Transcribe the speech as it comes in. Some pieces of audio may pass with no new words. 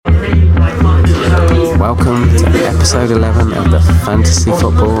welcome to episode 11 of the Fantasy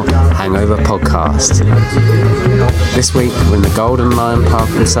Football Hangover Podcast. This week we're in the Golden Lion Pub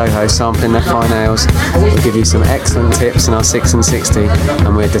in Soho sampling their fine ales. We'll give you some excellent tips in our 6 and 60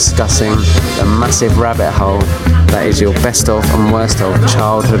 and we're discussing the massive rabbit hole that is your best of and worst of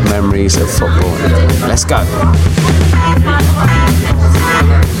childhood memories of football. Let's go!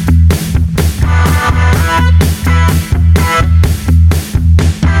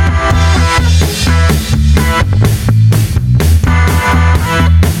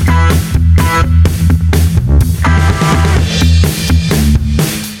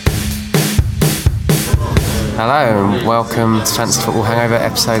 Hello and welcome to Fantasy Football Hangover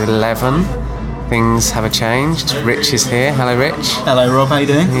episode 11. Things have changed. Rich is here. Hello Rich. Hello Rob, how you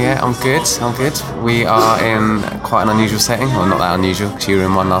doing? Yeah, I'm good. We are in quite an unusual setting. Well, not that unusual because you were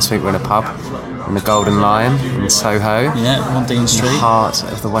in one last week. We're in a pub in the Golden Lion in Soho. Yeah, on Dean Street. In the heart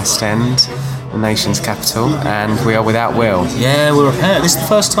of the West End, the nation's capital, and we are without Will. Yeah, we're a pair. This is the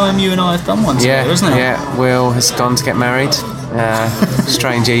first time you and I have done one together, isn't it? Yeah, Will has gone to get married.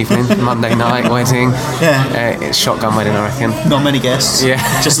 Strange evening, Monday night wedding. Yeah. It's shotgun wedding, I reckon. Not many guests.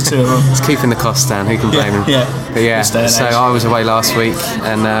 Yeah. Just the two of them. It's keeping the costs down, who can blame him? Yeah. But yeah, so I was away last week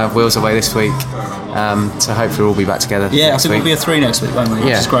and Will's away this week. So hopefully we'll all be back together. Yeah, I think we'll be a 3 next week, won't we?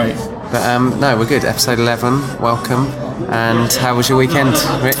 Which is great. But no, we're good. Episode 11, welcome. And how was your weekend,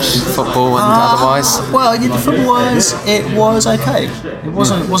 Rich? Football and otherwise? Well, yeah, football-wise, it was okay. It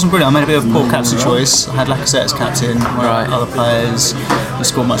wasn't brilliant. I made a bit of a poor captain choice. I had Lacazette as captain, where other players who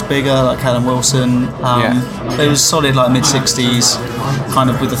scored much bigger, like Callum Wilson. But it was solid, like mid-60s, kind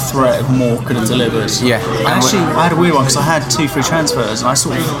of with the threat of more could have delivered. Yeah. I had a weird one because I had 2 free transfers, and I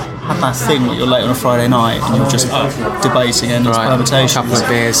sort of had that thing where you're late on a Friday night and you're just debating endless permutations. A couple of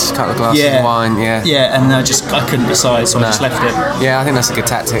beers, a couple of glasses of wine, and I couldn't decide, so I just left it. Yeah, I think that's a good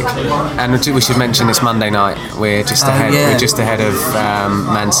tactic. And we should mention this Monday night. We're just ahead. We're just ahead of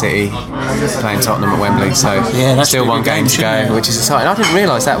Man City playing Tottenham at Wembley. So that's still one game to go, which is exciting. I didn't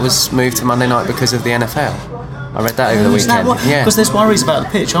realise that was moved to Monday night because of the NFL. I read that over the weekend. Because there's worries about the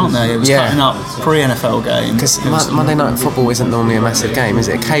pitch, aren't there? It was cutting up pre-NFL games. Because Monday night football isn't normally a massive game, is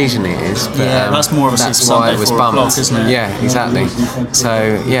it? Occasionally it is. But, that's more of a Sunday 4 o'clock, isn't it? Yeah, exactly.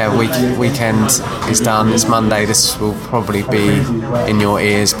 So weekend is done. It's Monday. This will probably be in your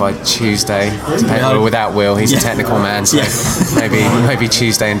ears by Tuesday. Without Will, he's a technical man, so maybe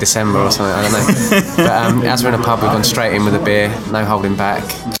Tuesday in December or something. I don't know. But as we're in a pub, we've gone straight in with a beer, no holding back.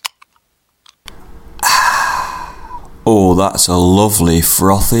 Oh, that's a lovely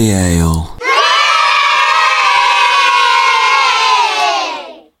frothy ale.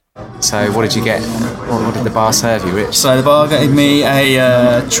 So what did you get? What did the bar serve you, Rich? So the bar gave me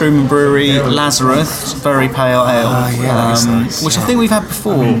a Truman Brewery Lazarus very pale ale, which I think we've had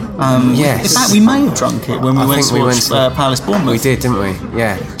before. Yes. In fact, we may have drunk it when we went to watch Palace Bournemouth. We did, didn't we?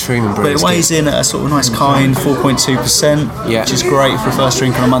 Yeah, Truman Brewery. But it weighs in at a sort of nice kind 4.2%, which is great for a first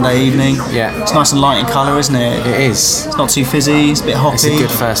drink on a Monday evening. Yeah. It's nice and light in colour, isn't it? It is. It's not too fizzy, it's a bit hoppy. It's a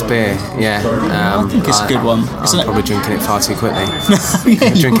good first beer, yeah. I think it's a good one. I'm probably drinking it far too quickly.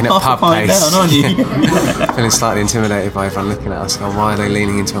 Drinking it pub pace. Down, aren't you? Feeling slightly intimidated by everyone looking at us. Going, why are they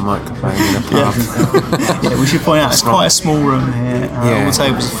leaning into a microphone in a pub? Yeah, we should point out it's quite a small room here. All the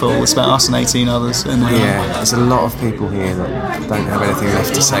tables are full. It's about us and 18 others. And there's a lot of people here that don't have anything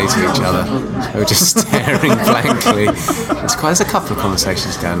left to say to each other. They're just staring blankly. There's a couple of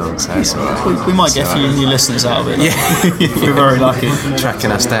conversations going on, so it's all right. We might get a few new listeners out of it. Yeah, we're very lucky.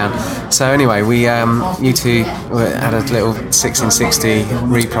 Tracking us down. So anyway, we you two had a little 6 and 60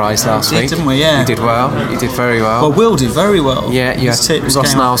 reprise last week. Didn't we? Yeah. You did well. You did very well. Well, Will did very well. Yeah, you had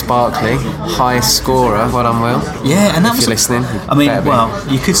Ross Niles Barkley, highest scorer. Well done, Will. Yeah, and that if was you're listening. I mean,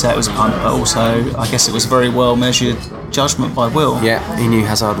 you could say it was a punt, but also I guess it was very well measured judgment by Will. Yeah, he knew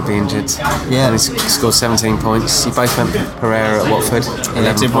Hazard would be injured. Yeah. And he scored 17 points. You both went Pereira at Watford,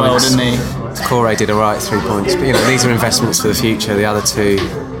 11 did points. Well, didn't he? Corey did alright, 3 points. But these are investments for the future. The other two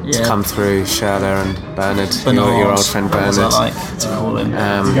to come through, Schürrle and Bernard, your old friend Bernard. As I like to call him.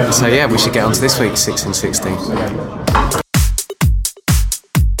 So we should get on to this week's 6 and 60.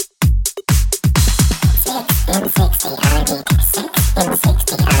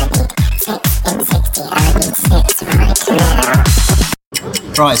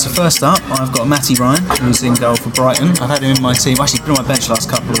 Right, so first up, I've got Matty Ryan, who's in goal for Brighton. I've had him in my team, actually been on my bench the last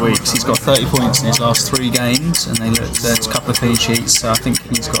couple of weeks. He's got 30 points in his last 3 games, and there's a couple of clean sheets, so I think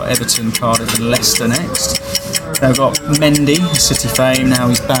he's got Everton, Cardiff and Leicester next. They've got Mendy, City fame, now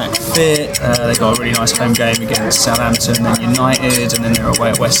he's back fit. They've got a really nice home game against Southampton and United, and then they're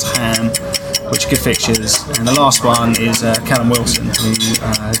away at West Ham. which are good fixtures. And the last one is Callum Wilson, who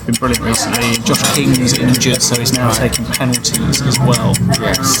has been brilliant recently. Josh King's injured, so he's now taking penalties as well.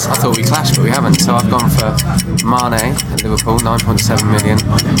 Yes, I thought we clashed, but we haven't. So I've gone for Mane at Liverpool, 9.7 million.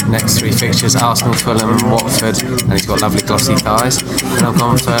 Next 3 fixtures: Arsenal, Fulham, Watford, and he's got lovely glossy thighs. And I've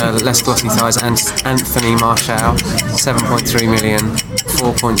gone for less glossy thighs and Anthony Martial, 7.3 million,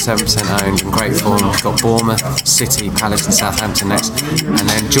 4.7% owned, in great form. He's got Bournemouth, City, Palace, and Southampton next. And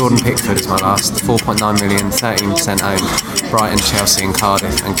then Jordan Pickford is my last, 4.9 million, 13% owned. Brighton, Chelsea, and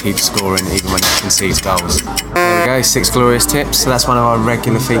Cardiff, and keeps scoring even when he concedes goals. There we go, 6 glorious tips. So that's one of our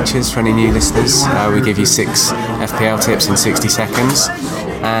regular features for any new listeners. We give you 6 FPL tips in 60 seconds.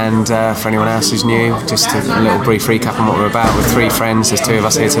 And for anyone else who's new, just a little brief recap on what we're about. We're 3 friends, there's 2 of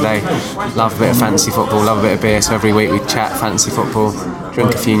us here today. Love a bit of fantasy football, love a bit of beer, so every week we chat fantasy football,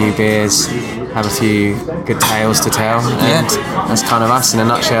 drink a few new beers, have a few good tales to tell, and that's kind of us in a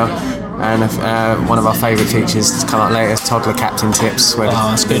nutshell. And one of our favourite features to come up later is toddler captain tips, where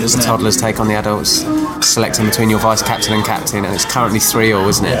the toddlers take on the adults, selecting between your vice captain and captain, and it's currently 3-3,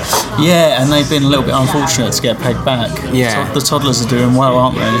 isn't it? Yeah, and they've been a little bit unfortunate to get pegged back. Yeah. The toddlers are doing well,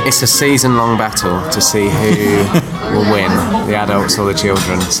 aren't they? It's a season-long battle to see who will win, the adults or the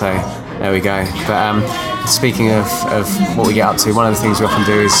children, so there we go. But speaking of what we get up to, one of the things we often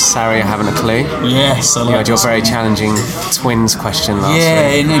do is Sarri having a clue. Yes, I like you had your very challenging twins question last week. Yeah,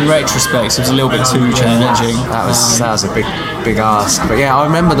 in retrospect, it was a little bit too challenging. That was a big ask. But yeah, I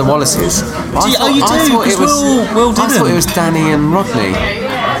remember the Wallaces. You do? I thought it was Danny and Rodney.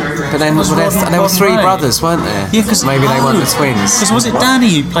 But then there were 3 brothers, weren't there? Yeah, because maybe they weren't the twins. Because was it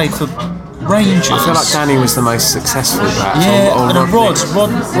Danny who played for Rangers? I feel like Danny was the most successful, perhaps. Yeah, or and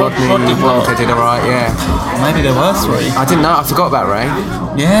Rodney Wonka did alright, yeah. Maybe there were 3. I didn't know, I forgot about Ray.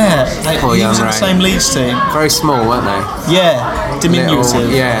 Yeah, he was in the Ray. same Leeds team. Very small, weren't they? Yeah,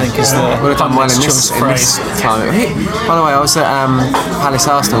 diminutive, I think is the would have done well in this phrase. climate. By the way, I was at Palace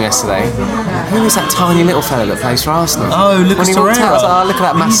Arsenal yesterday. Who is that tiny little fella that plays for Arsenal? Oh, Lucas Torreira. I was like, look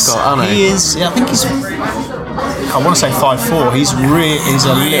at that mascot, aren't he? He is, I think he's... I want to say 5'4". He's a really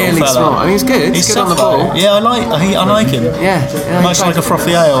little fella. small. I mean, he's good. He's good on the ball. Yeah, I like him. Yeah, much like a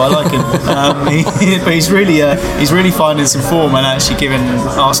frothy ale. I like him. But he's really finding some form and actually giving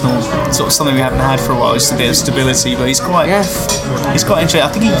Arsenal sort of something we haven't had for a while. Just a bit of stability. But he's quite interesting. I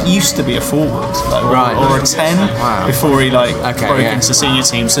think he used to be a forward, or a 10 before he broke into the senior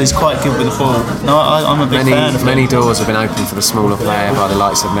team. So he's quite good with the ball. No, I'm a big fan of him. Many doors have been opened for the smaller player by the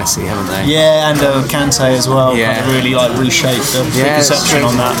likes of Messi, haven't they? Yeah, and Kante as well. Yeah. Really reshaped the perception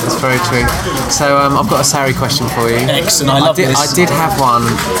on that. That's very true. So I've got a Sarri question for you. Excellent, I love this. I did have one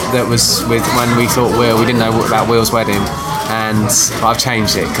that was with when we thought we didn't know about Will's wedding, and I've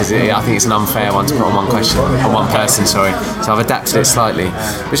changed it because I think it's an unfair one to put on one person. Sorry. So I've adapted it slightly.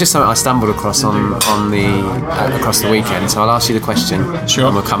 It was just something I stumbled across across the weekend. So I'll ask you the question, sure,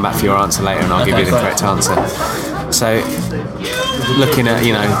 and we'll come back for your answer later, and I'll give you the correct answer. So, looking at,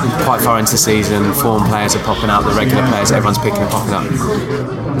 quite far into the season, form players are popping up, the regular players, everyone's picking and popping up.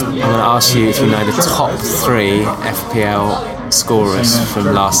 I'm going to ask you if you know the top 3 FPL scorers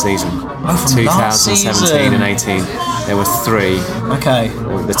from last season. 2017 and 18. There were 3. Okay.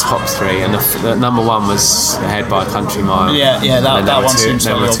 The top 3, and the number 1 was ahead by a country mile. Yeah, that one seems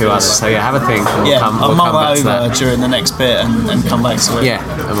There were 2 others. So have a think. And I'll come back to that during the next bit and come back to it.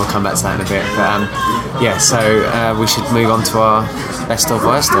 Yeah, and we'll come back to that in a bit. But so we should move on to our best of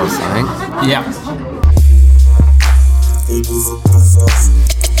worst of, I think. Yeah.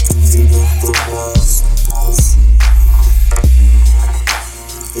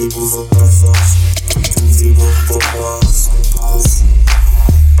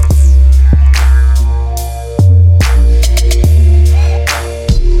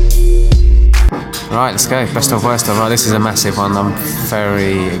 Right, let's go. Best of worst of. Right, this is a massive one. I'm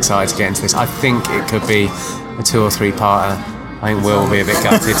very excited to get into this. I think it could be a 2 or 3-parter. I think Will will be a bit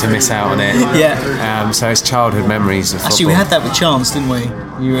gutted to miss out on it. Yeah. So it's childhood memories of football. Actually, we had that with Chance, didn't we?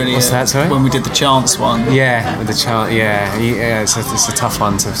 What's that, sorry? When we did the Chance one. Yeah, with the Chance. Yeah. It's a tough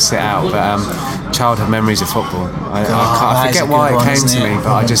one to sit out, but childhood memories of football. I forget why it came to me,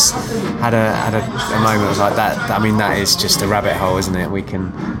 but I just had a moment. It was like that. I mean, that is just a rabbit hole, isn't it? We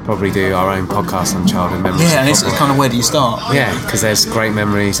can probably do our own podcast on childhood memories. Yeah, and it's kind of where do you start? Yeah, because there's great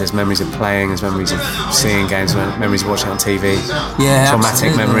memories. There's memories of playing. There's memories of seeing games. Memories of watching on TV. Yeah, traumatic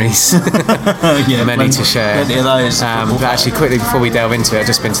absolutely. memories. Yeah, many to share. Plenty of those. But actually, quickly before we delve into it,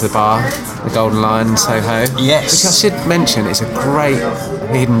 just been to the bar, the Golden Lion in Soho. Yes. Which I should mention is a great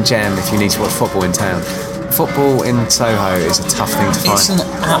hidden gem if you need to watch football in town. Football in Soho is a tough thing to find. It's an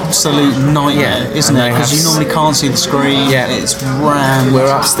absolute nightmare, isn't it? Because you normally can't see the screen. Yeah. It's rammed. We're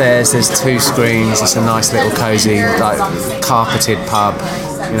upstairs, there's 2 screens, it's a nice little cosy, like carpeted pub,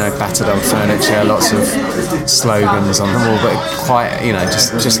 battered on furniture, lots of slogans on the wall, but quite,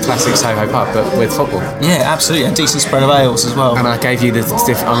 just classic Soho pub, but with football. Yeah, absolutely, a decent spread of ales as well. And I gave you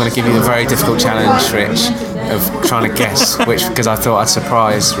I'm going to give you the very difficult challenge, Rich, of trying to guess which, because I thought I'd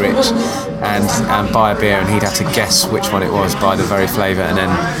surprise Rich and buy a beer, and he'd have to guess which one it was by the very flavour, and then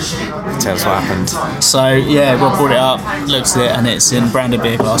tell us what happened. So Rob brought it up, looked at it, and it's in branded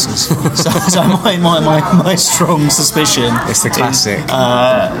beer glasses. so my strong suspicion, it's the classic.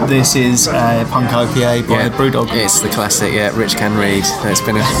 This is a Punk IPA by Brewdog. It's the classic. Yeah, Rich can read. It's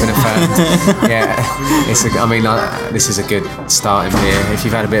been affirmed. Yeah, this is a good starting beer if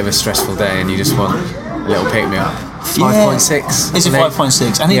you've had a bit of a stressful day and you just want a little pick me up. 5.6. Is it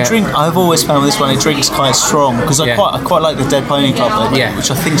 5.6? And I've always found with this one, it drinks quite strong, because I quite like the Dead Pony Club, which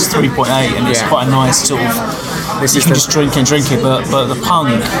I think is 3.8, and it's quite a nice sort of. You can just drink it, but the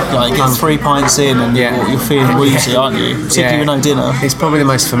punk, you get 3 pints in and you're feeling woozy, aren't you? Particularly with no dinner. It's probably the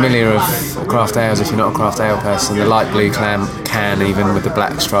most familiar of craft ales if you're not a craft ale person. The light blue can, even with the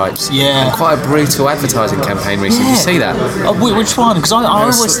black stripes. Yeah. And quite a brutal advertising campaign recently. Did you see that? Which one? Because I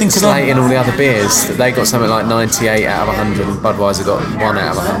always think of them. Slating all the other beers, that they got something like 98 out of 100 and Budweiser got 1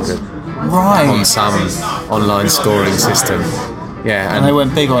 out of 100. Right. On some online scoring system. Yeah, and they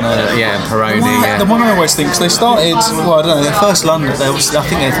went big on it. And Peroni. The one I always think, because they started, I don't know, their first London, I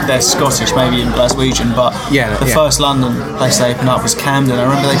think they're Scottish, maybe in Glaswegian, but the first London place they opened up was Camden. I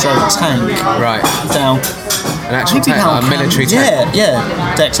remember they drove a tank down. An actual tank, like a military tank?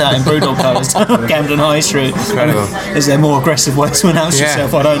 Yeah, decked out in Brewdog colours down Camden High Street. Incredible. Is there more aggressive way to announce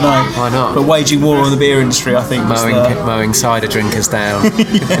yourself? I don't know. Why not? But waging war on the beer industry, I think, mowing cider drinkers down.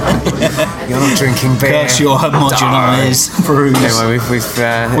 You're not drinking beer. Curse your homogenised brews. Anyway, we've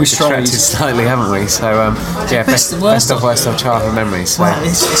distracted slightly, haven't we? So, best of worst of childhood memories. So. Well,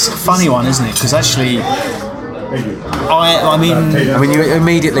 it's a funny one, isn't it? Because actually, I mean, you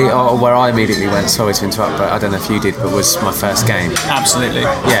immediately, or where I immediately went, sorry to interrupt, but I don't know if you did, but was my first game. Absolutely.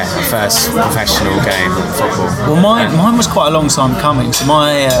 Yeah, the first professional game of football. Well, mine was quite a long time coming. So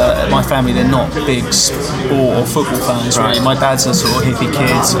my family, they're not big sport or football fans, really. My dad's a sort of hippie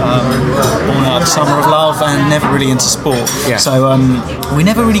kid, born out of the summer of love and never really into sport. Yeah. So we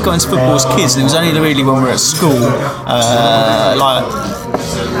never really got into football as kids. And it was only really when we were at school,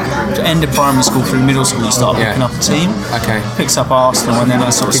 end of primary school through middle school, you start picking up a team. Okay. Picked up Arsenal, and then I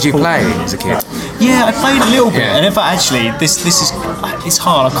sort of. Did you play as a kid? Yeah, I played a little bit, and in fact, actually, this is it's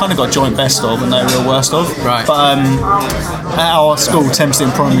hard. I kind of got joint best of and no real worst of. Right. But at our school,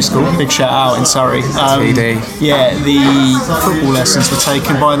 Thamesden Primary School, big shout out in Surrey. TD. Yeah, the football lessons were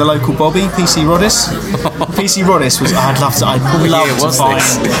taken by the local Bobby, PC Roddis. PC Roddis was. I'd love to find.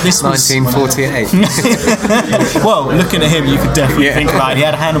 This was 1948. Well, looking at him, you could definitely think about it. He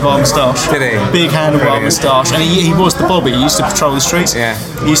had a handlebar moustache. Did he? Big handlebar moustache, and he was the Bobby. He used to patrol the streets. Yeah.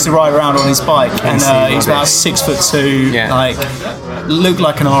 He used to ride around on his bike, and he was about 6'2", looked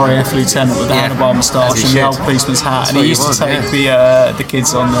like an RAF lieutenant with a handlebar moustache and the old policeman's hat. And he used to take the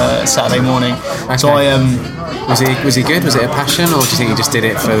kids on the Saturday morning. Okay. So Was he good? Was it a passion, or do you think he just did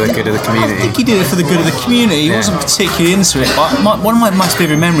it for the good of the community? I think he did it for the good of the community. He wasn't particularly into it. But one of my most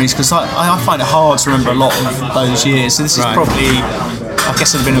vivid memories, because I find it hard to remember a lot of those years. So this is probably, I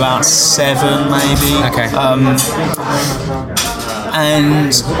guess it'd have been about 7 maybe. Okay.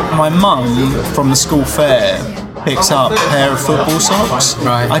 And my mum from the school fair picked up a pair of football socks.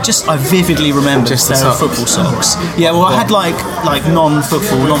 Right. I vividly remember just a pair of football socks. Yeah, well, I had like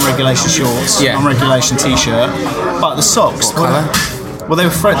non-football, non-regulation shorts, non-regulation t-shirt, but the socks. What colour? Well, they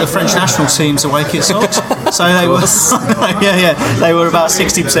were the French national team's away kit socks, so they were they were about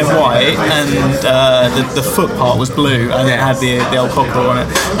 60% white, and the foot part was blue, and it had the old cockerel on it.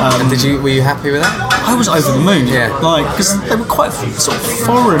 And were you happy with that? I was over the moon, Yeah. because they were quite sort of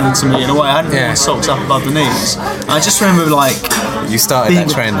foreign to me in a way. I hadn't worn socks up above the knees. I just remember you started that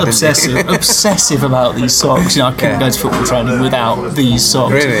trend, obsessive about these socks. I couldn't go to football training without these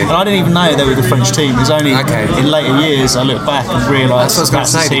socks. Really? And I didn't even know they were the French team. It was only in later years I looked back and realised. That's what I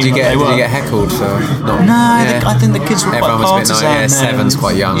was going to say. Did you get heckled for not? No, I think the kids were Everyone quite was a bit partisan. 7's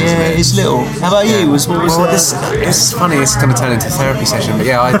quite young, isn't it? It's little. How about you? This is funny. It's going to turn into a therapy session, but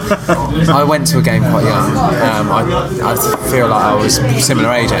I went to a game quite young. I feel like I was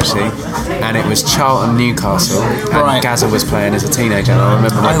similar age actually, and it was Charlton Newcastle, and Right. Gazza was playing as a teenager. And I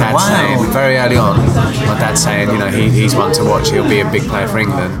remember my dad saying very early on, he's one to watch. He'll be a big player for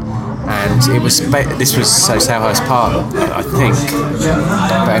England. And this was Selhurst Park, I think.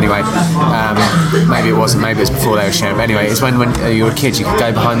 But anyway, maybe it wasn't. Maybe it was before they were sharing. But anyway, it's when you were a kid, you could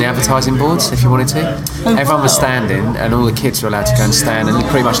go behind the advertising boards if you wanted to. Everyone was standing, and all the kids were allowed to go and stand and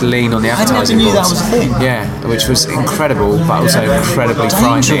pretty much lean on the advertising boards. I never knew that was a thing. Yeah, which was incredible, but also incredibly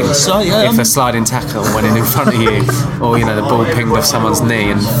frightening. If a sliding tackle went in front of you, or the ball pinged off someone's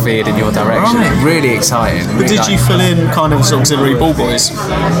knee and veered in your direction. Right. Really exciting. But did you fill in kind of as auxiliary ball boys?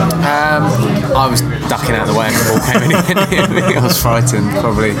 I was ducking out of the way and the ball came in. I was frightened,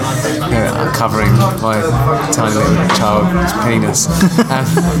 probably uncovering my tiny little child's penis. It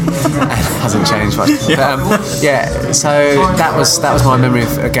hasn't changed much. So that was my memory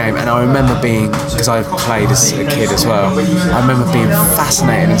of a game, and I remember because I played as a kid as well, I remember being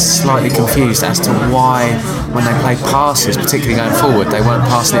fascinated and slightly confused as to why when they played passes, particularly going forward, they weren't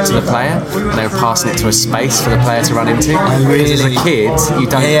passing it to the player, and they were passing it to a space for the player to run into. Because as a kid, you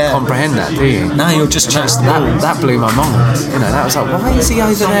don't comprehend that, do you? No, you'll just chase the ball. That blew my mind. That was like, why is he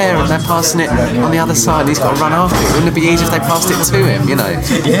over there and they're passing it on the other side and he's got to run after it? Wouldn't it be easier if they passed it to him,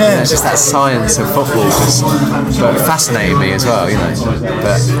 Yeah. It's just that science of football but fascinated me as well,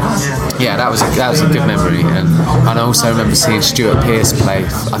 But yeah, that was a good memory. And I also remember seeing Stuart Pearce play,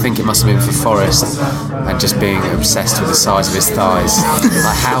 I think it must have been for Forest, and just being obsessed with the size of his thighs.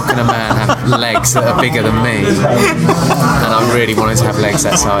 Like, how can a man have legs that are bigger than me? And I really wanted to have legs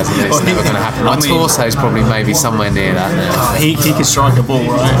that size, and it's never going to happen. My torso's probably maybe somewhere near that now. He could strike a ball,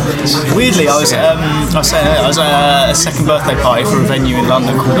 right? Weirdly, I was at a second birthday party for a venue in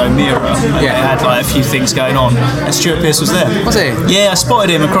London called O'Meara. And they had like a few things going on, and Stuart Pearce was there. Was he? Yeah, I spotted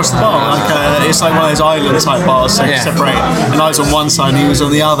him across the bar. It's like one of those island type bars, separate. And I was on one side, and he was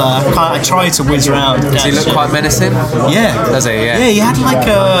on the other. I tried to whiz around. Does he look quite menacing? Yeah. Does he? Yeah. Yeah, he had like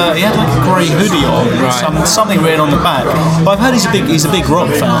a grey hoodie on, with something written on the back. But I've heard he's a big rock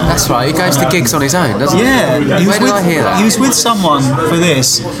fan. That's right. He goes to gigs on his own, doesn't he? Yeah. Where did I hear that? He was with someone for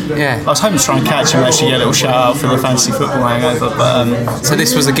this. Yeah. I was hoping to try and catch him, actually get a little shout out for the fantasy football hangover. But so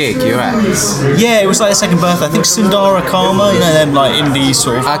this was a gig you were at? yeah, it was like a second birthday. I think Sundara Karma, them like indie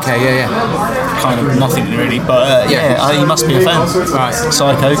sort of. Okay, yeah. Kind of nothing really, but he must be a fan. Right.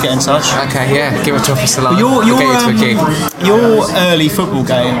 Psycho, get in touch. Okay, yeah. Drop us a line. Your I'll get you to a gig. Your early football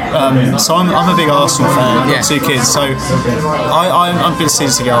game. So I'm a big Arsenal fan. I've got 2 kids, so I've been a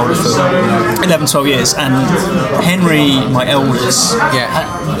season ticket holder for 11, 12 years, and Henry, my eldest,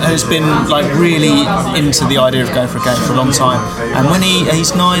 has been like really into the idea of going for a game for a long time. And when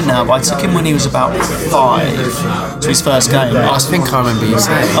he's 9 now, but I took him when he was about 5 to his first game. I think I remember you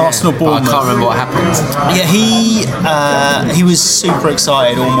saying Arsenal Bournemouth. I can't remember what happened. Yeah, he was super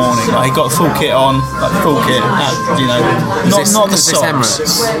excited all morning. Like, he got the full kit on, not the socks.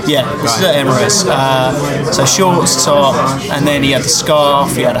 Emirates? Yeah, this is at Emirates. So shorts, top, and then he had the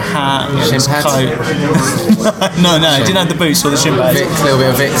scarf, he had a hat, he had his Shin pads? coat. No, he didn't have the boots or the shin pads. A little bit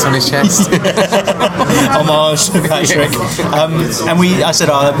of Vicks on his chest. Homage to Patrick. I said,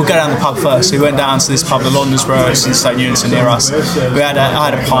 we'll go down the pub first. So we went down to this pub, the London's in St Newington near us. I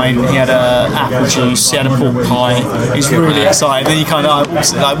had a pint, he had a apple juice, he had a pork pie. He was really excited. Then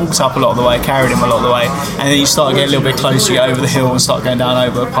I walked up a lot of the way, carried him a lot of the way, and then you start getting a little bit closer, you go over the hill and start going down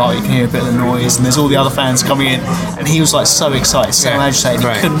over a park. You can hear a bit of the noise, and there's all the other fans coming in, and he was like so excited, so agitated,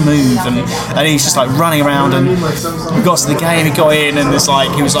 he couldn't move, and he was just like running around. And we got to the game, he got in, and he was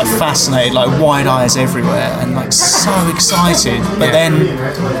like fascinated, like wide eyes everywhere, and like so excited. But then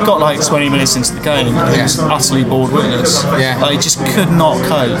got like 20 minutes into the game, and he was utterly bored witless. Like, he just could not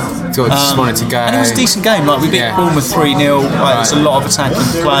cope. Just wanted to go. And it was a decent game. Like, we beat Bournemouth 3-0. Like, there's a lot of attacking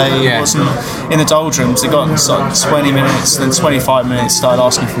play. It wasn't in the doldrums. It got like 20 minutes, then 25 minutes started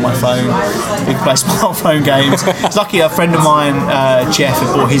asking for my phone. We could play smartphone games. It's lucky a friend of mine, Jeff,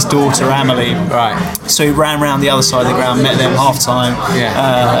 had brought his daughter Amelie. Right. So he ran around the other side of the ground, met them half time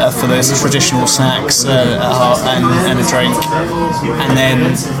for the traditional snacks and a drink, and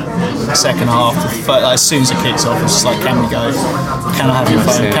then second half, as soon as it kicks off, it's just like, can we go? Can I have your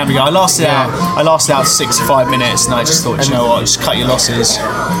phone? Can we go? I lasted out 65 minutes, and I just thought, you know what, just cut your losses.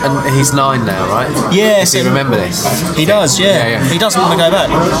 And he's 9 now, right? Yeah. Does he remember this? He does, yeah. He doesn't want to go back.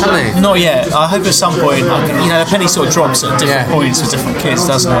 Doesn't he? Not yet. I hope at some point, the penny sort of drops at different points for different kids,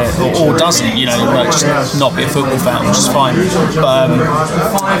 doesn't it? Or doesn't, just not be a football fan, which is fine. But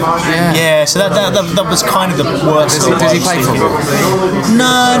so that was kind of the worst. Does he play football?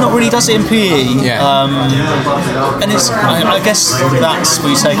 No, not really. Does it in PE. Yeah. And it's, I guess that's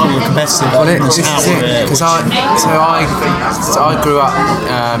where you take all the competitive elements out of it. Because I grew up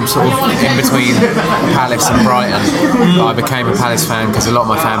sort of in between Palace and Brighton. I became a Palace fan because a lot of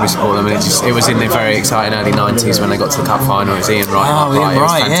my family support them, and it was in the very exciting early 90s when they got to the cup final. It was Ian Wright. Oh, Ian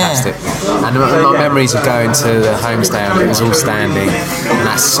Wright, it was fantastic. Yeah. And my memories of going to the Homesdale, it was all standing, and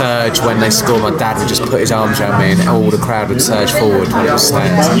that surge when they scored, my dad would just put his arms around me and all the crowd would surge forward when it was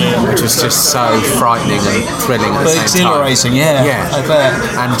stands, which was just so frightening and thrilling at the same time. Exhilarating, yeah, I bet.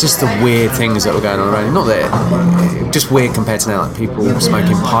 And just the weird things that were going on around. Not that just weird compared to now, like people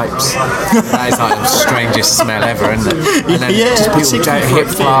smoking pipes. That is like the strangest smell ever, isn't it? And then just people hip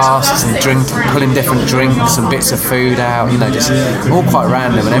flasks and pulling different drinks and bits of food out, just all quite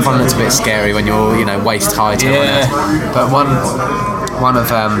random, and everyone looks a bit scary when you're, waist high to But one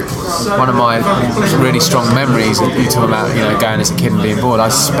of my really strong memories, you talk about going as a kid and being bored. I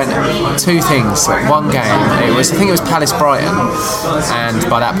spent two things. One game, I think it was Palace Brighton, and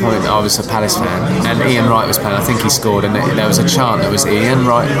by that point I was a Palace fan, and Ian Wright was playing. I think he scored, and there was a chant that was Ian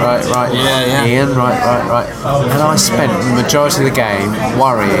Wright, Ian Wright. And I spent the majority of the game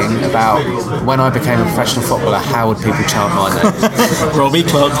worrying about when I became a professional footballer, how would people chant my name? Robbie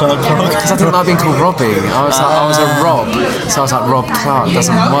Clark. Because I didn't like being called Robbie. I was a Rob, so I was like Rob Clark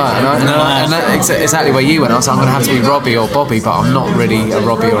doesn't work. And that's exactly where you went. I was like, I'm going to have to be Robbie or Bobby, but I'm not really a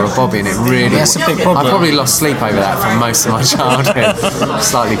Robbie or a Bobby, and it really... That's a big problem. I probably lost sleep over that for most of my childhood.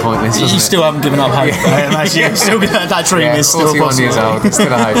 Slightly pointless, You still haven't given up hope. You still that dream is still 41 possible. years old, it's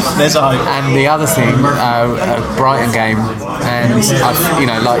still a hope. There's a hope. And the other thing, a Brighton game, and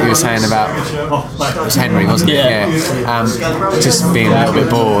like you were saying about, it was Henry, wasn't it? Yeah. Just being a little bit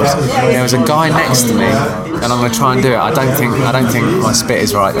bored. There was a guy next to me, and I'm going to try and do it. I don't think my spit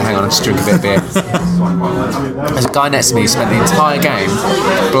is right. Hang on, I'll just drink a bit of beer. There's a guy next to me who spent the entire game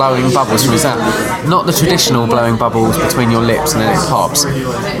blowing bubbles from his mouth. Not the traditional blowing bubbles between your lips and then it pops.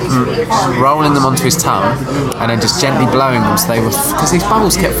 Rolling them onto his tongue and then just gently blowing them, so they were... Because these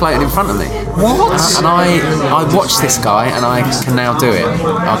bubbles kept floating in front of me. What? And I watched this guy, and I can now do it.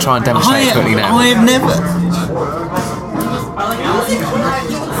 I'll try and demonstrate it quickly now. I have never...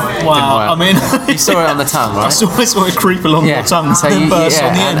 Wow, I mean... You saw it on the tongue, right? I saw it creep along the tongue, so then burst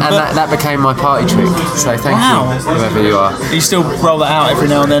on the end. And that became my party trick, so thank you, whoever you are. You still roll that out every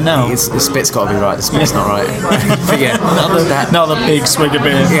now and then now? The spit's got to be right, the spit's not right. But yeah. Another big swig of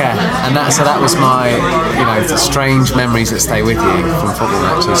beer. Yeah, and that was my, strange memories that stay with you from football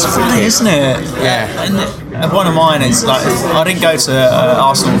matches as a kid. Isn't it? Yeah. And one of mine is, I didn't go to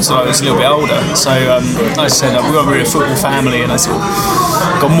Arsenal until I was a little bit older, so like I said, we got a really football family, and I sort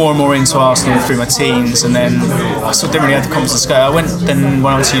of got more and more into Arsenal through my teens, and then I sort of didn't really have the confidence to go. When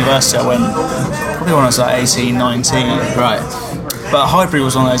I went to university, I went probably when I was like 18, 19. Right. But Highbury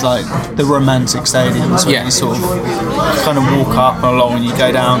was one of those, the romantic stadiums where you sort of kind of walk up and along and you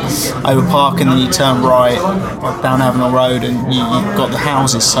go down over Park and then you turn right down Avenel Road and you've got the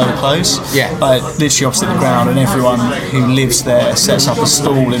houses so close. Yeah. Literally opposite the ground, and everyone who lives there sets up a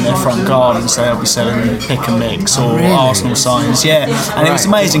stall in their front garden, so they'll be selling pick and mix or Arsenal signs. Yeah. And it was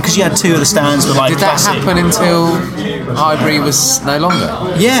amazing because you had two of the stands with Did that happen until Highbury was no longer?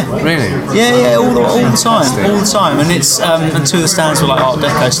 Yeah. Really? Yeah, all the time. And it's and two of the stands were like Art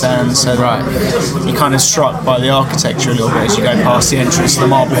Deco stands, so you're kind of struck by the architecture a little bit as you go past the entrance to the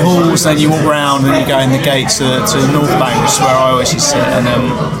marble halls, then you walk round and you go in the gates to the North Bank, which is where I always used to sit, and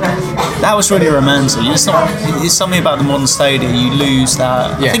that was really romantic. It's something about the modern stadium, you lose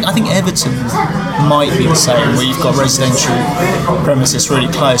that. Yeah. I think Everton might be the same, where you've got residential premises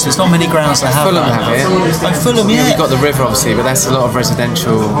really close. There's not many grounds that have Fulham that. have it. Oh, Fulham, yeah. You've got the river obviously, but that's a lot of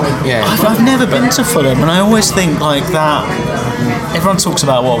residential. Yeah. I've never been to Fulham, and I always think like that. Everyone talks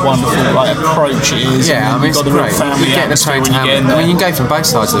about what a wonderful approach it is. Yeah, you've got the real family you get the train to Hampton. You can go from both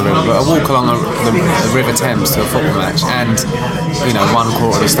sides of the river, but a walk along the River Thames to a football match, and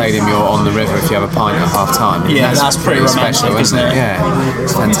 1/4 of the stadium you're on the river if you have a pint at half time. Yeah, that's pretty special, isn't it? Yeah,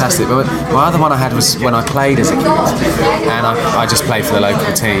 it's fantastic. But my other one I had was when I played as a kid, and I just played for the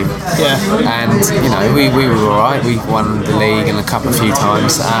local team. Yeah. And we were all right. We won the league and a cup a few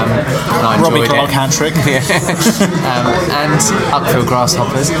times. And I enjoyed Robbie Clark hat-trick. And Upfield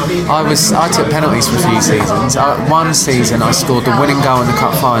Grasshoppers. I took penalties for a few seasons. One season I scored the winning goal in the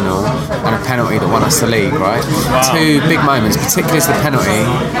cup final and a penalty that won us the league, right? Wow. Two big moments, particularly as the penalty.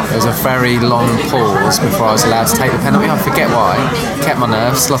 There was a very long pause before I was allowed to take the penalty. I forget why. Kept my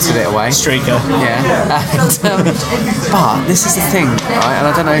nerve, slotted it away. Streaker. Yeah. And, but this is the thing, right? And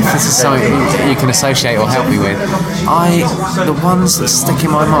I don't know if this is something you can associate or help me with. The ones that stick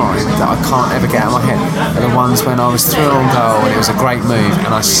in my mind that I can't ever get out of my head are the ones when I was through on goal and it was a great move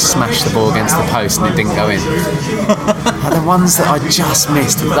and I smashed the ball against the post and it didn't go in. Are the ones that I just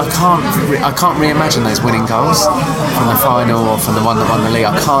missed. I can't reimagine those winning goals from the final or from the one that won the league.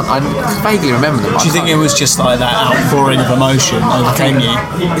 I vaguely remember them. Do you think it was just like that outpouring of emotion overcame you?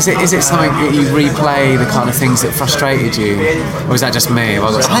 Is it something that you replay the kind of things that frustrated you, or is that just me? Have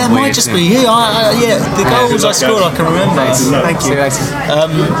I got something It might just be you. The goals I scored I can remember. Thank you.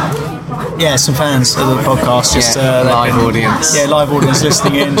 Yeah, some fans of the podcast. Just live audience. Yeah, live audience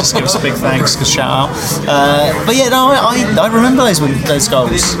listening in. Just give us a big thanks, good shout out. But yeah, no, I remember those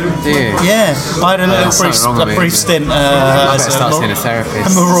goals. Do you? Yeah, I had a brief stint as a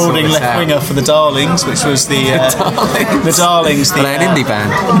marauding left winger for the Darlings, which was the Darlings. Are they an indie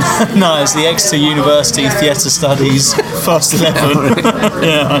band? No, it's the Exeter University Theatre Studies First 11.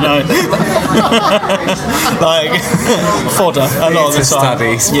 Yeah, I know. Like fodder a lot of the time.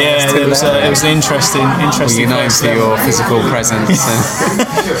 Studies. Yeah, it was an interesting. Well, you're known for your physical presence.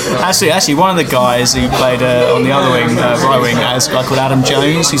 Actually, one of the guys who played on the other wing, right wing, is a guy called Adam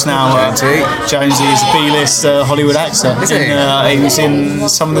Jones, who's now Jonesy is a B-list Hollywood actor. Is he? He was in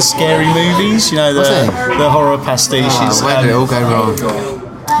some of the scary movies, you know, the horror pastiches. Where did it all go wrong?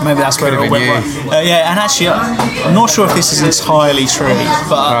 Maybe that's where it all went wrong. Yeah, and actually, I'm not sure if this is entirely true,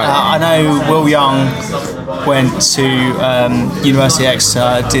 but I know Will Young went to University of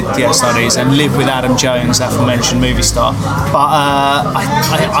Exeter, did the studies, and lived with Adam Jones, that aforementioned movie star. But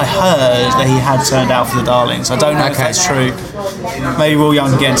I heard that he had turned out for the Darlings. I don't know if that's true. Maybe Will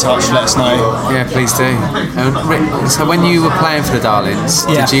Young get in touch, let us know. Yeah, please do. So when you were playing for the Darlings,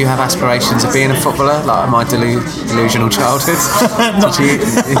 did you have aspirations of being a footballer, like my delusional childhood?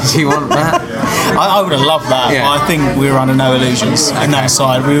 Did you want that? I would have loved that, but I think we were under no illusions in that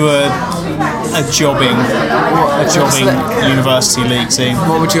side. We were a jobbing university league team.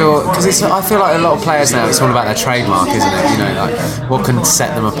 What would because I feel like a lot of players now, it's all about their trademark, isn't it? You know, like what can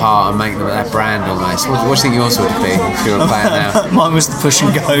set them apart and make them their brand almost. What do you think yours would be if you were a player now? Mine was the push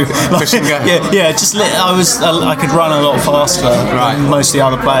and go. Push and go. Yeah. I could run a lot faster than most of the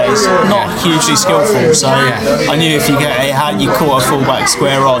other players. Not hugely skillful, so I knew if you caught a fullback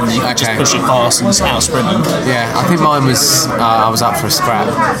square on, you could just push it past and out sprint them. Yeah, I think mine was I was up for a scrap.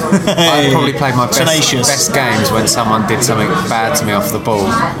 I probably played my best games when someone did something bad to me off the ball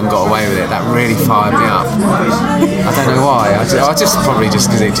and got away with it. That really fired me up. I don't know why. I just probably just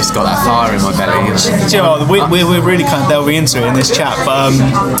because it just got that fire in my belly. You know, we're really kind of delving into it in this chat, but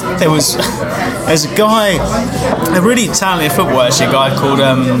there's a guy, a really talented footballer, actually, a guy called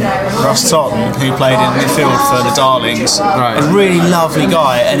Russ Totten, who played in midfield for the Darlings. Right. A really lovely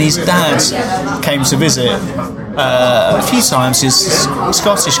guy, and his dad came to visit a few times. He's a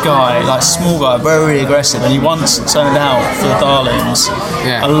Scottish guy, like small guy, very aggressive, and he once turned out for the Darlings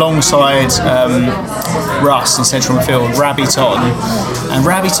alongside Russ in central midfield, Rabbi Totten. And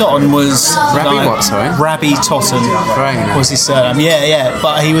Rabbi Totten was Rabbi Totten was his surname. Yeah,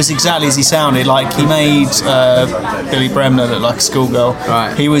 but he was exactly as he sounded. Like he made Billy Bremner look like a schoolgirl.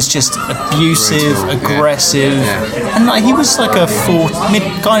 Right. He was just abusive, aggressive, and like he was like a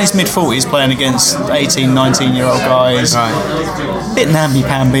guy in his mid-40s playing against 18, 19-year-old guys. Right. Bit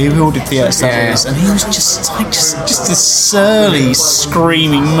namby-pamby. We all did theatre studies, and he was just a surly,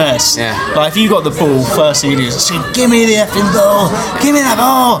 screaming mess. Yeah. Like if you got the ball, first thing you do is say, "Give me the effing ball! Give me that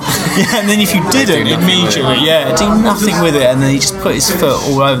ball!" Yeah, and then if you didn't immediately, do nothing with it, and then he just put his foot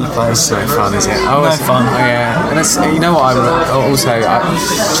all over the place. No fun, is it? No fun. Oh, yeah, and it's, you know what?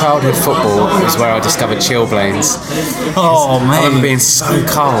 Childhood football was where I discovered chilblains. Oh man! I remember being so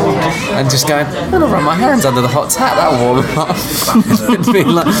cold and just going, I'm gonna run my hands under the hot tap. That'll warm them up. And being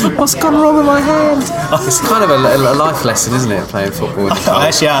like, what's gone wrong with my hand? It's kind of a life lesson, isn't it? Playing football.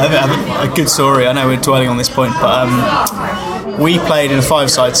 Actually, I have a good story. I know we're dwelling on this point, but we played in a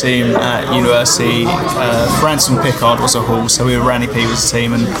 5-side team at university. Branson Pickard was a hall, so we were Randy P was the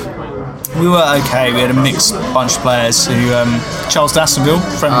team, and we were okay. We had a mixed bunch of players who Charles Dassonville,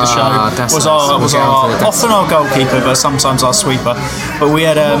 friend of the show, was often our goalkeeper, but sometimes our sweeper. But we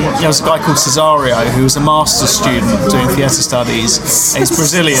had there was a guy called Cesario who was a master's student doing theatre studies. He's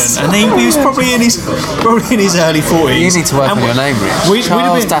Brazilian, and he was probably in his early 40s. You need to work on your name, Rich.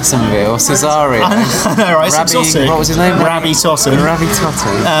 Charles Dassonville, Cesario. I know, right? What was his name? Rabbi Totten.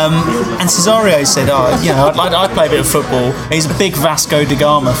 And Cesario said, I'd play a bit of football. He's a big Vasco da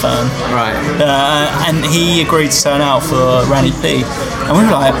Gama fan. Right. Right. And he agreed to turn out for Ranny P. And we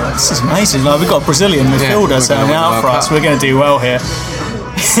were like, this is amazing. Like, we've got a Brazilian midfielder turning out for us. We're going to do well here.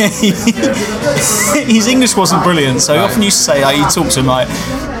 His English wasn't brilliant, so he often used to say, like, he talked to him like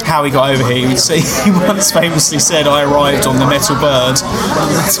how he got over here. He would say, he once famously said, "I arrived on the Metal Bird."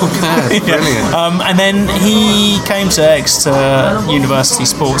 Metal Bird, brilliant. And then he came to Exeter University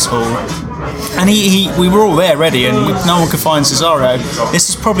Sports Hall. And we were all there ready, and no one could find Cesario. This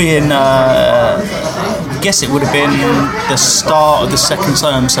was probably in, I guess it would have been the start of the second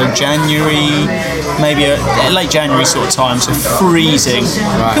term, so January, maybe late January sort of time, so freezing.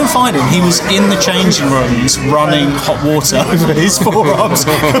 Right. Couldn't find him. He was in the changing rooms running hot water over his forearms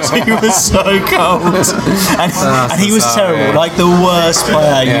because he was so cold. And he was terrible, like the worst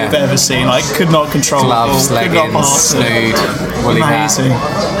player you've ever seen. Like, could not control gloves, the ball, could not leggings, pass it. snood, woolly hat. Amazing.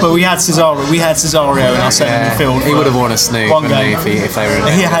 But we had Cesario in our centre midfield. He would have worn a snood, One wouldn't he, game. if they were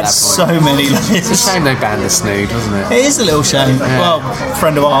He at had that so point. many layers. It's a shame they banned the snood, wasn't it? It is a little shame. Well,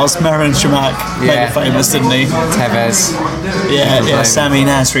 friend of ours, Marin Chamak, made it famous, didn't he? Tevez. Yeah, Sami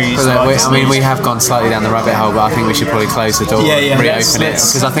Nasri. We have gone slightly down the rabbit hole, but I think we should probably close the door and reopen it,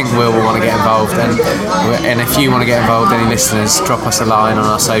 because I think Will want to get involved. And if you want to get involved, any listeners, drop us a line on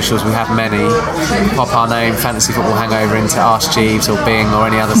our socials. We have many. Pop our name, Fantasy Football Hangover, into Ask Jeeves or Bing or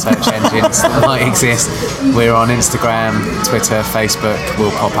any other search engines that might exist. We're on Instagram, Twitter, Facebook.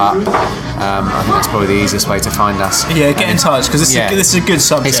 We'll pop up. I think that's probably the easiest way to find us. Yeah, get in touch, because this is a good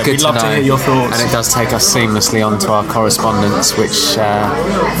subject. It's good We'd love to hear your thoughts. And it does take us seamlessly onto our correspondence, which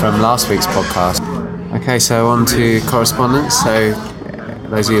from last week's podcast. Okay, so on to correspondence. So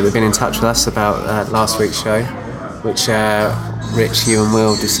those of you that have been in touch with us about last week's show, which Rich, you and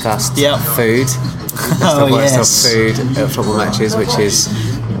Will discussed food. The worst of food at football matches, which is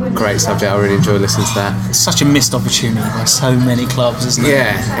a great subject. I really enjoy listening to that. It's such a missed opportunity by so many clubs, isn't it?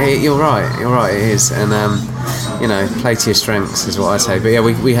 Yeah, you're right, it is. And play to your strengths is what I say. But yeah,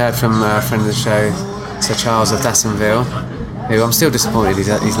 we heard from a friend of the show, Sir Charles of Dassonville, who I'm still disappointed he's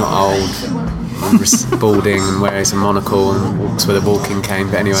not old and balding and wears a monocle and walks with a walking cane.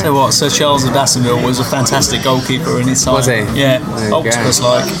 But anyway, so what? Sir Charles of Dassonville was a fantastic goalkeeper in his time. Was he? Yeah,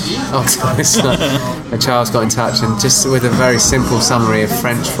 octopus-like. And Charles got in touch and just with a very simple summary of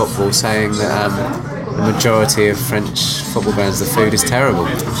French football, saying that the majority of French football fans, the food is terrible.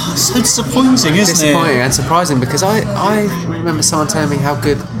 So disappointing, isn't it? Disappointing and surprising, because I remember someone telling me how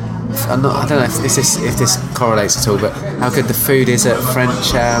good. I don't know if this correlates at all, but how good the food is at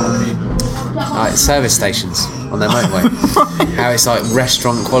French service stations on their motorway. How it's like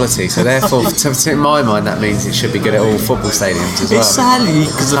restaurant quality. So therefore, in my mind, that means it should be good at all football stadiums as well. Exactly,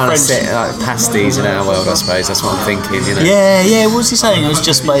 because the French like pasties in our world, I suppose. That's what I'm thinking. Yeah. What was he saying? It was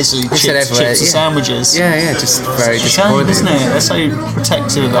just basically chips and sandwiches. Yeah. Just very disappointing, isn't it? They're so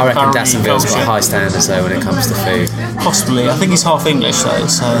protective of I reckon their Dassonville's got high standards though when it comes to food. Possibly. I think he's half English though.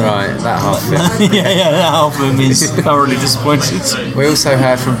 So. Right, that half. Yeah, that half of him is thoroughly disappointed. We also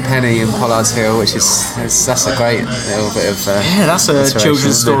heard from Penny in Pollard's Hill, which that's a great little bit of that's a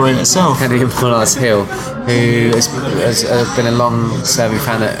children's story in itself. Penny in Pollard's Hill, who has been a long-serving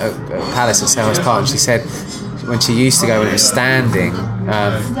fan at Palace at Selhurst Park, and she said when she used to go when it was standing,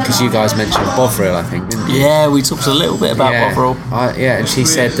 because you guys mentioned Bovril, I think, didn't you? Yeah, we talked a little bit about Bovril. And she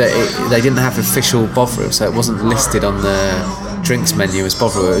said that they didn't have official Bovril, so it wasn't listed on the drinks menu as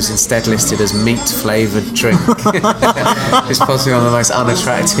Bovril. It was instead listed as meat-flavoured drink. It's possibly one of the most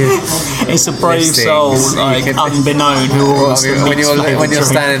unattractive. It's a brave listings. soul, like unbeknown, who wants when you're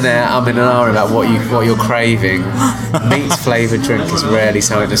standing there umming and ahhing about what you're craving, meat-flavoured drink is rarely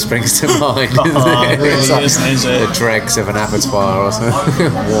something that springs to mind. Really isn't it? The dregs of an abattoir or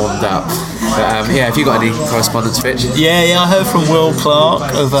something warmed up. But have you got any correspondence, Fitch? Yeah, I heard from Will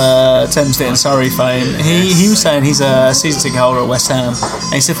Clark of Thamesmead and Surrey fame. He was saying he's a season ticket holder at West Ham,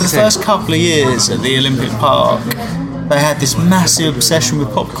 and he said for the first couple of years at the Olympic Park, they had this massive obsession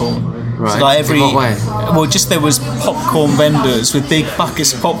with popcorn. Right. So like in what way? Well, just there was popcorn vendors with big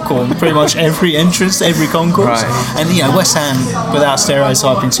buckets of popcorn, pretty much every entrance, every concourse. Right. And West Ham, without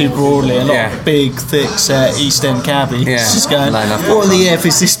stereotyping too broadly, a lot of big, thick set East End cabbies. Yeah. Just going, what the F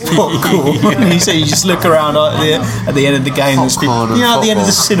is this popcorn? And you just look around at the end of the game, there's people, at the end of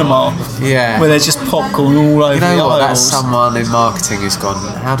the cinema, where there's just popcorn all over the aisles. That's someone in marketing who's gone,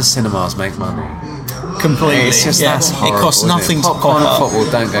 how do cinemas make money? Completely. It's just that's horrible, it costs nothing to popcorn pop and up. football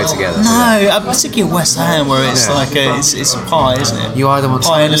don't go together. No, particularly West Ham, where it's like it's a pie, isn't it? You either want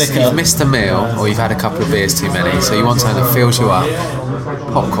pie and liquor. You've missed a meal, or you've had a couple of beers too many, so you want something that fills you up.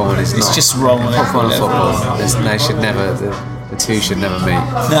 Popcorn is not. It's just wrong. Popcorn and football. They should never. the two should never meet.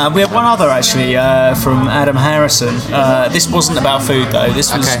 Now, we have one other actually from Adam Harrison. This wasn't about food though.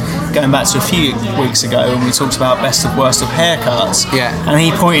 This was going back to a few weeks ago when we talked about best of worst of haircuts. Yeah. And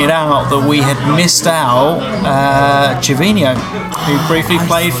he pointed out that we had missed out Gervinho, who briefly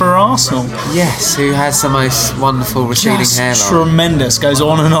played for Arsenal. Yes, who has the most wonderful receding Just hairline. tremendous. Goes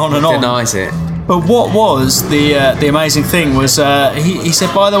on and on and on. Denies it. But what was the amazing thing was he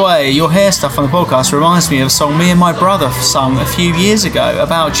said, by the way, your hair stuff on the podcast reminds me of a song me and my brother sung a few years ago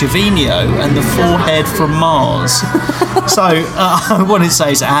about Gervinho and the forehead from Mars. So I wanted to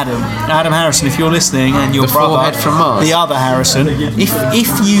say to Adam Harrison, if you're listening, and your The brother, forehead from Mars. the other Harrison, if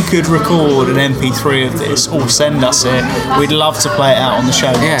you could record an MP3 of this or send us it, we'd love to play it out on the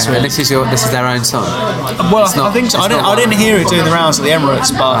show next Yeah, week. and this is their own song. Well, It's not- I think so. it's I not didn't hear it doing the rounds at the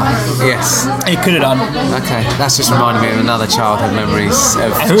Emirates, but Yes. it could have done. Okay, that's just reminded me of another childhood memories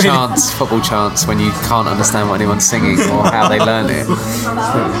of Really? chants, football chants, when you can't understand what anyone's singing or how they learn it.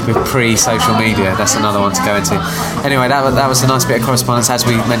 With pre-social media, that's another one to go into. Anyway, that was a nice bit of correspondence. As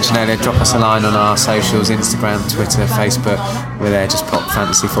we mentioned earlier, drop us a line on our socials, Instagram, Twitter, Facebook. We're there, just pop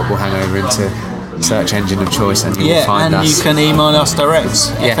Fantasy Football Hangover into search engine of choice and you'll find and us. you can email us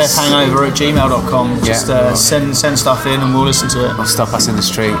direct, Yes. ffhangover@gmail.com. Just send stuff in and we'll listen to it. Or stop us in the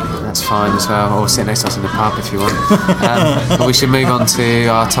street, that's fine as well, or sit next to us in the pub if you want. But we should move on to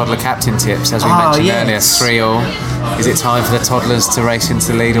our toddler captain tips. As we mentioned earlier, 3-3. Is it time for the toddlers to race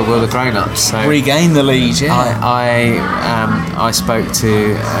into the lead, or will the grown-ups? So Regain the lead, I spoke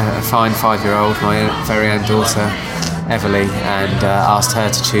to a fine 5-year-old, my very own daughter, Everly, and asked her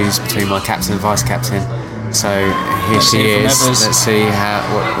to choose between my captain and vice captain. So here Let's she hear from is. Evers. Let's see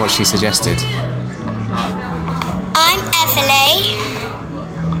what she suggested. I'm Everly,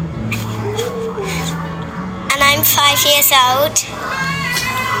 and I'm 5 years old,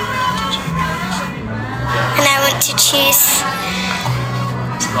 and I want to choose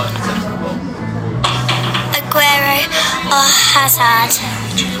Aguero or Hazard.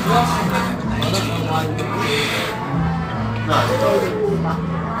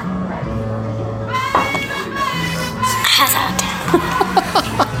 Hazard.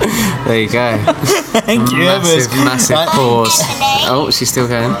 There you go. Thank you, Evers. Massive Right. pause. Oh, she's still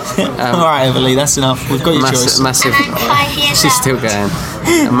going. All right, Everly, that's enough. We've got your choice. Massive. I'm 5 years She's old. still going.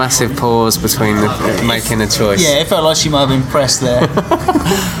 A massive pause between making a choice. Yeah, it felt like she might have been pressed there.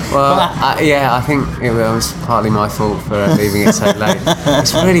 Well, I think it was partly my fault for leaving it so late.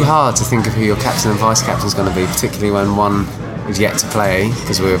 It's really hard to think of who your captain and vice captain is going to be, particularly when one is yet to play,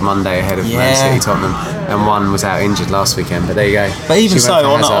 because we were Monday ahead of Man City, Tottenham, and one was out injured last weekend. But there you go. But even She so,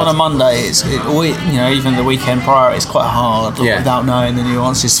 went for on Hazard. a Monday, even the weekend prior, it's quite hard without knowing the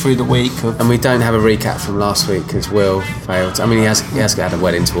nuances through the week. And we don't have a recap from last week because Will failed. I mean, he has had a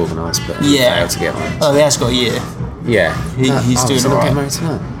wedding to organise, but he failed to get one. Oh, he has got a year. Yeah, He's doing so all not right. getting married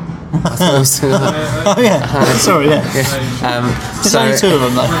tonight. I thought it was tonight. Oh yeah, sorry, yeah. There's only two of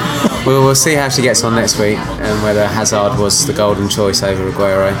them though. We'll see how she gets on next week and whether Hazard was the golden choice over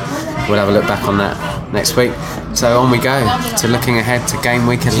Aguero. We'll have a look back on that next week. So on we go to looking ahead to game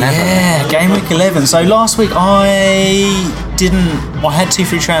week 11. Yeah, game week 11. So last week I had 2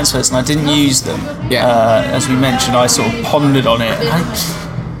 free transfers and I didn't use them. Yeah. As we mentioned, I sort of pondered on it.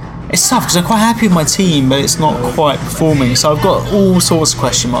 It's tough because I'm quite happy with my team, but it's not quite performing. So I've got all sorts of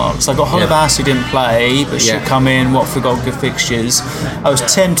question marks. I've got Holebas who didn't play, but should come in. Watford got good fixtures. I was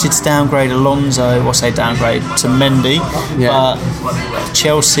tempted to downgrade Alonso, downgrade to Mendy, but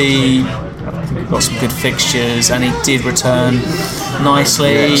Chelsea got some good fixtures, and he did return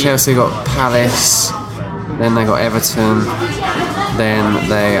nicely. Yeah, Chelsea got Palace, then they got Everton, then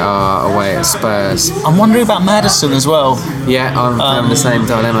they are away at Spurs. I'm wondering about Maddison as well. Yeah, I'm having the same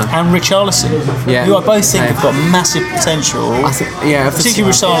dilemma. And Richarlison, who I both think have got massive potential. I think,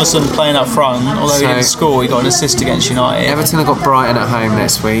 particularly Richarlison playing up front, although he didn't score, he got an assist against United. Everton have got Brighton at home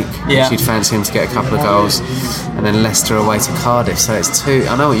next week. Yeah. You'd fancy him to get a couple of goals, and then Leicester away to Cardiff. So it's two.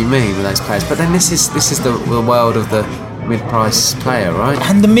 I know what you mean with those players, but then this is the world of the mid-price player, right?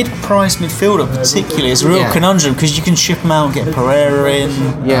 And the mid-price midfielder particularly is a real conundrum because you can ship him out and get Pereira in.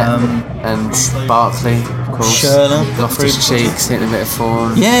 And Barkley, of course. Schürrle. Loftus-Cheek's hitting a bit of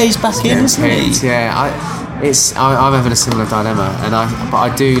form. Yeah, he's back in, isn't he? Yeah, I'm having a similar dilemma, but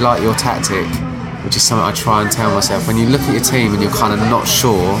I do like your tactic, which is something I try and tell myself. When you look at your team and you're kind of not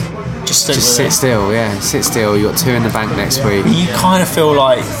sure, just sit still. Yeah, sit still. You got 2 in the bank next week. You kind of feel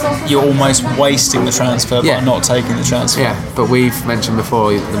like you're almost wasting the transfer by not taking the transfer. Yeah, but we've mentioned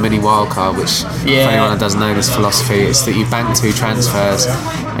before the mini wildcard, which for anyone that doesn't know this philosophy, it's that you bank 2 transfers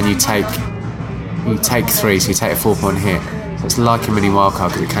and you take 3, so you take a 4-point hit. It's like a mini wildcard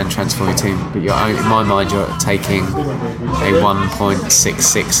because it can transform your team, but in my mind you're taking a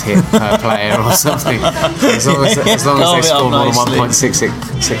 1.66 hit per player or something. As long as they score more than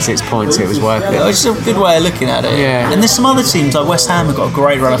 1.66 points, it was worth it. It's a good way of looking at it. Yeah. And there's some other teams like West Ham have got a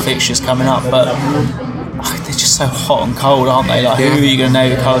great run of fixtures coming up, but they're just so hot and cold, aren't they? Like, who are you going to know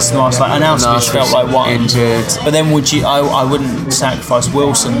the colours tomorrow? It's like Arnautovic felt like one. Injured. But then I wouldn't sacrifice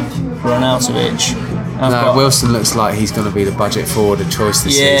Wilson for Arnautovic. Wilson looks like he's going to be the budget forward of choice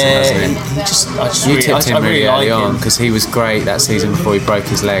this season, hasn't he? You tipped him really early on because he was great that season before he broke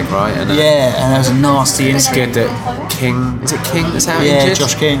his leg, right? And, and that was a nasty injury. It's good that King that's out injured? Yeah,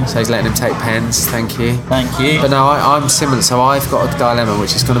 Josh King. So he's letting him take pens, thank you. Thank you. But no, I'm similar, so I've got a dilemma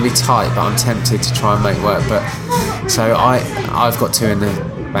which is going to be tight, but I'm tempted to try and make work. But so I've got 2 in the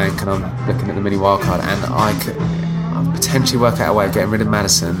bank and I'm looking at the mini wildcard, and I could potentially work out a way of getting rid of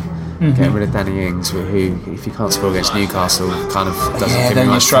Maddison. Getting rid of Danny Ings, who, if you can't score against Newcastle, kind of doesn't give me then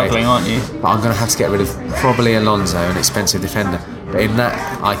much you're struggling, faith. aren't you? But I'm going to have to get rid of probably Alonso, an expensive defender. But in that,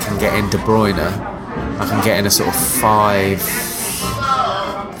 I can get in De Bruyne. I can get in a sort of 5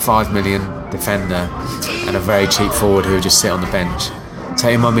 million defender and a very cheap forward who would just sit on the bench. So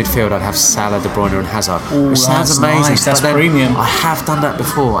in my midfield, I'd have Salah, De Bruyne, and Hazard. Which sounds amazing. Nice. That's but premium. I have done that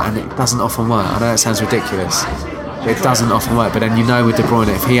before, and it doesn't often work. I know it sounds ridiculous. It doesn't often work, but then with De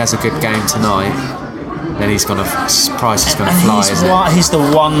Bruyne, if he has a good game tonight, then his price is going to fly. He's the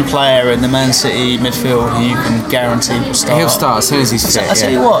one player in the Man City midfield who you can guarantee will start. He'll start as soon as he's fit. I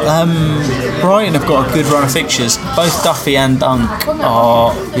tell you what, Brighton have got a good run of fixtures. Both Duffy and Dunk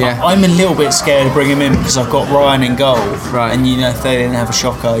are. Yeah. I'm a little bit scared to bring him in because I've got Ryan in goal. Right. And if they didn't have a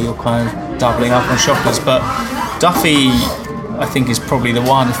shocker, you're kind of doubling up on shockers. But Duffy, I think, is probably the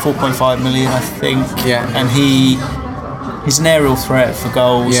one. 4.5 million, I think. Yeah. And he's an aerial threat for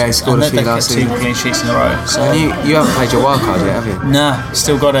goals. Yeah, he scored a few last season. 2 clean sheets in a row. So. And you haven't played your wild card yet, have you? Nah,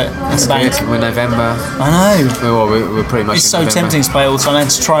 still got it. That's good. We're November. I know. We're pretty much. It's so tempting to play all the time.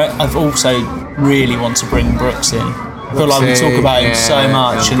 And to try. I've also really want to bring Brooks in. I feel like we talk about him so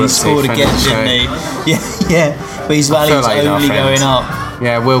much, and he scored again, didn't he? Yeah. But his value's only going up.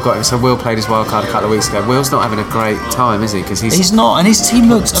 Yeah, Will played his wild card a couple of weeks ago. Will's not having a great time, is he? Because he's not, and his team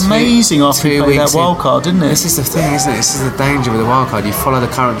looked amazing after he played that wild card, didn't it? This is the thing, isn't it? This is the danger with the wild card. You follow the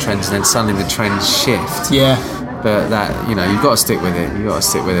current trends, and then suddenly the trends shift. Yeah. But that, you've got to stick with it.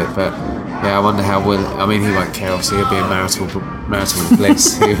 But yeah, I wonder how Will. I mean, he won't care. Obviously, he'll be in marital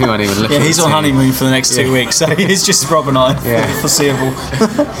bliss. He won't even look. Yeah, he's on honeymoon for the next 2 weeks, so it's just Rob and I. Foreseeable.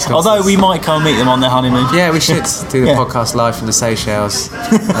 Although we might come meet them on their honeymoon. Yeah, we should do the podcast live from the Seychelles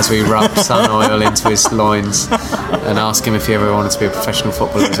as we rub sun oil into his loins and ask him if he ever wanted to be a professional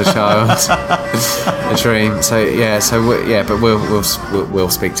footballer as a child. A dream. So but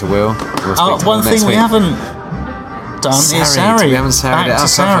we'll speak to Will. One thing we haven't done is Sarri. We haven't Sarried it up,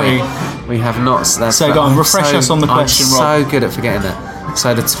 have we? We have not. So go on, refresh us on the question, Rob. I'm so good at forgetting that.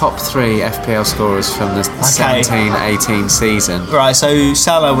 So the top 3 FPL scorers from the 17-18 season. Right, so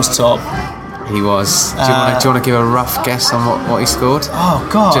Salah was top. He was. Do you want to give a rough guess on what he scored? Oh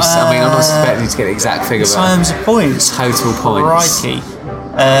God! I'm not expecting you to get the exact figure. In terms of points, total points. Crikey.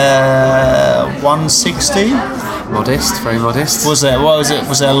 160. Modest, very modest. Was there? What was it?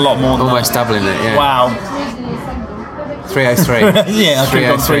 Was there a lot more than almost that? Doubling it? Yeah. Wow. 303. Yeah, I could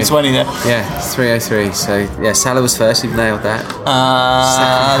have gone 320 there. Yeah, 303. So yeah, Salah was first. You've nailed that.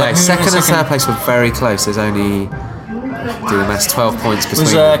 Second and third place were very close. There's only, do the maths, 12 points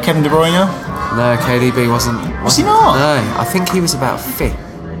between. Was Kevin De Bruyne? No, KDB wasn't. Was he not? No, I think he was about 5th.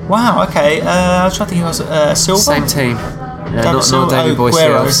 Wow. Okay. I was trying to think. He was Silva. Same team. Yeah, not David Boy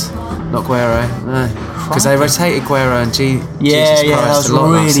Seals. Not Guerrero. No. Because they rotated Guerrero and Jesus Christ that was a lot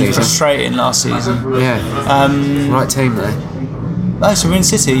last really season. frustrating last season. Yeah. Right team though. Oh, so we're in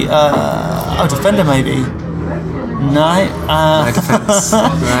City. Defender maybe. No. No defence.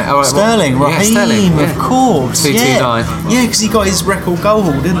 Right. Sterling. Raheem, of course. 229. Yeah, because he got his record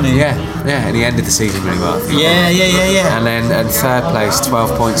goal, didn't he? Yeah, and he ended the season really well. Yeah. And then at third place,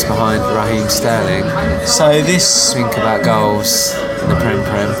 12 points behind Raheem Sterling. So this. Think about goals in the Prem.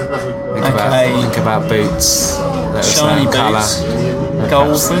 Think about boots. Shiny boots. Colour.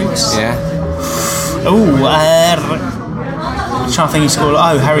 Gold boots. Yeah. I'm trying to think he scored.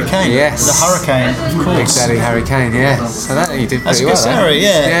 Harry Kane. Yes. The Hurricane, of course. Big Daddy Harry Kane, yeah. So that you did pretty well. That's a good salary,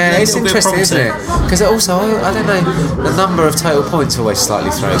 yeah. Yeah, it's interesting, isn't it? Because also, I don't know, the number of total points always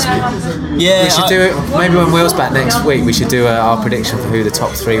slightly throws me. Yeah. We should do it, maybe when Will's back next week, we should do our prediction for who the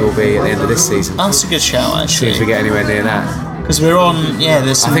top 3 will be at the end of this season. That's a good shout, actually. See if we get anywhere near that. Because we're on,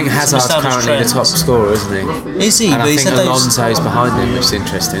 there's some, I think Hazard's currently the top scorer, isn't he? Is he? And But I he think said those... Alonso's behind him, which is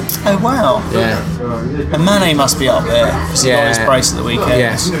interesting. Oh, wow. Yeah. And Mane must be up there, because he got his brace at the weekend.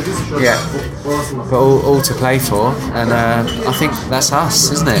 Yeah. But all to play for, and I think that's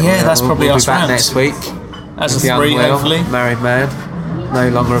us, isn't it? Yeah, that's probably we'll us be back rounds. next week. As with a the 3, unwell, hopefully. Married man. No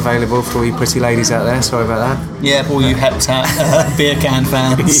longer available for all you pretty ladies out there, sorry about that. Yeah, for all you Heptat beer can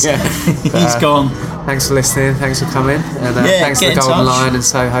fans. Yeah. He's gone. Thanks for listening, thanks for coming, and thanks to the get in Golden touch. Lion and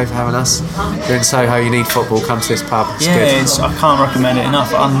Soho for having us. If you're in Soho, you need football, come to this pub. It's Yeah, good. I can't recommend it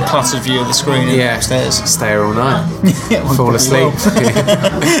enough. Uncluttered view of the screen upstairs. Stay here all night. Yeah, we Fall probably asleep.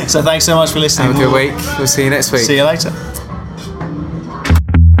 will. So thanks so much for listening. Have a good week. We'll see you next week. See you later.